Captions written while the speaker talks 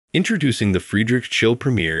Introducing the Friedrich Chill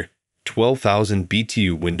Premier 12,000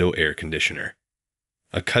 BTU Window Air Conditioner,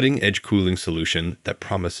 a cutting-edge cooling solution that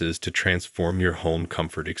promises to transform your home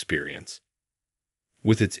comfort experience.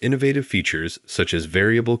 With its innovative features such as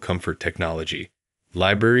variable comfort technology,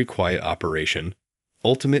 library quiet operation,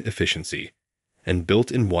 ultimate efficiency, and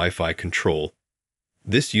built-in Wi-Fi control,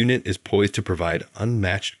 this unit is poised to provide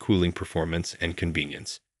unmatched cooling performance and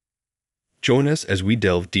convenience. Join us as we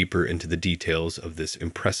delve deeper into the details of this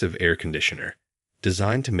impressive air conditioner,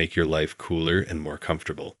 designed to make your life cooler and more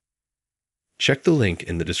comfortable. Check the link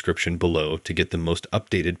in the description below to get the most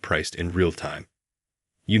updated price in real time.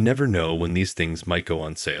 You never know when these things might go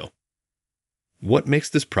on sale. What makes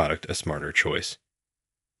this product a smarter choice?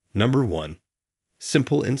 Number 1.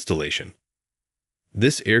 Simple installation.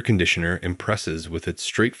 This air conditioner impresses with its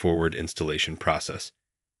straightforward installation process.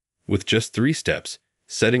 With just 3 steps,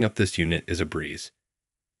 setting up this unit is a breeze.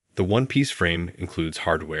 The one-piece frame includes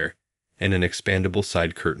hardware, and an expandable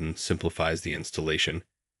side curtain simplifies the installation,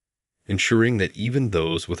 ensuring that even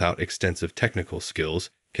those without extensive technical skills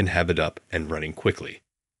can have it up and running quickly.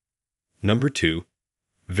 Number 2.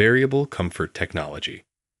 Variable comfort technology.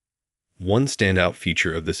 One standout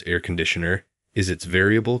feature of this air conditioner is its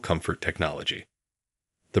variable comfort technology.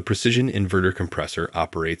 The precision inverter compressor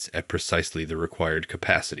operates at precisely the required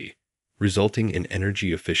capacity, resulting in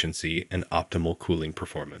energy efficiency and optimal cooling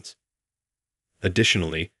performance.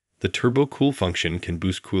 Additionally, the turbo cool function can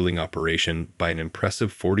boost cooling operation by an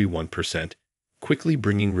impressive 41%, quickly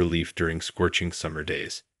bringing relief during scorching summer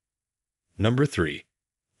days. Number 3.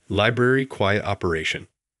 Library quiet operation.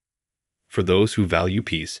 For those who value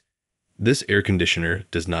peace, this air conditioner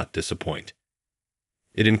does not disappoint.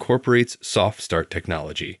 It incorporates soft start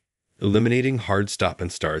technology, eliminating hard stop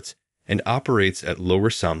and starts, and operates at lower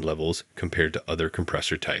sound levels compared to other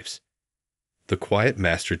compressor types. The Quiet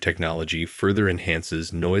Master technology further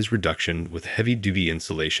enhances noise reduction with heavy-duty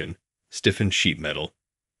insulation, stiffened sheet metal,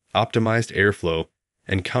 optimized airflow,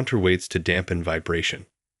 and counterweights to dampen vibration.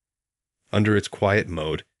 Under its quiet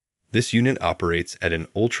mode, this unit operates at an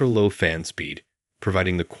ultra-low fan speed,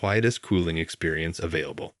 providing the quietest cooling experience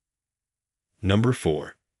available. Number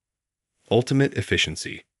 4. Ultimate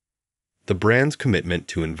efficiency. The brand's commitment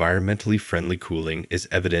to environmentally friendly cooling is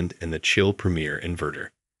evident in the Chill Premier inverter.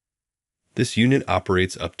 This unit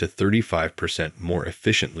operates up to 35% more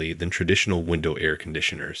efficiently than traditional window air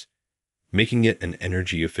conditioners, making it an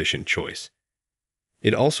energy-efficient choice.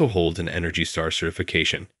 It also holds an Energy Star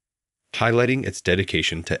certification, highlighting its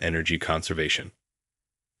dedication to energy conservation.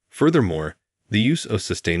 Furthermore, the use of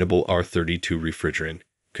sustainable R32 refrigerant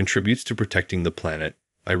contributes to protecting the planet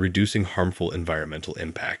by reducing harmful environmental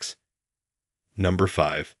impacts. Number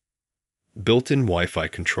 5. Built-in Wi-Fi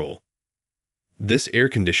control. This air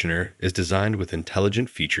conditioner is designed with intelligent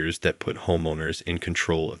features that put homeowners in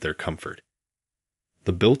control of their comfort.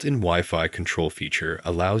 The built-in Wi-Fi control feature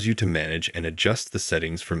allows you to manage and adjust the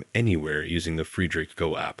settings from anywhere using the Friedrich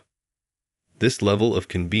Go app. This level of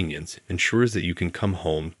convenience ensures that you can come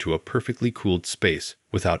home to a perfectly cooled space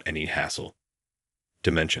without any hassle.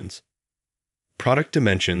 Dimensions. Product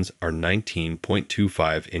dimensions are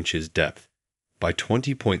 19.25 inches depth by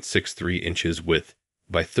 20.63 inches width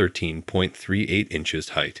by 13.38 inches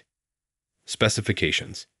height.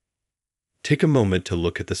 Specifications. Take a moment to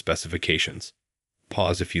look at the specifications.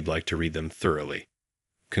 Pause if you'd like to read them thoroughly.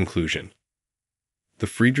 Conclusion. The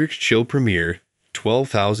Friedrich Chill Premier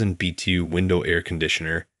 12,000 BTU Window Air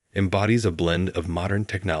Conditioner embodies a blend of modern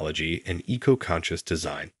technology and eco-conscious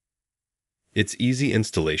design. Its easy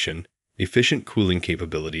installation, efficient cooling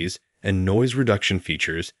capabilities, and noise reduction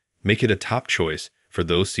features make it a top choice for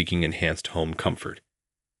those seeking enhanced home comfort.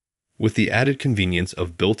 With the added convenience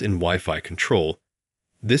of built-in Wi-Fi control,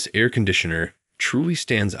 this air conditioner truly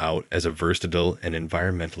stands out as a versatile and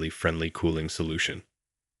environmentally friendly cooling solution.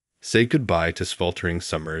 Say goodbye to sweltering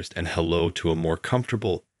summers and hello to a more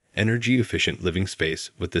comfortable, energy-efficient living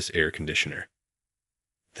space with this air conditioner.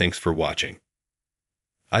 Thanks for watching.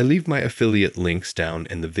 I leave my affiliate links down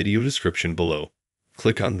in the video description below.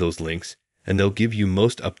 Click on those links and they'll give you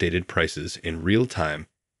most updated prices in real time.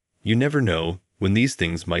 You never know when these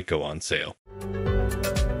things might go on sale.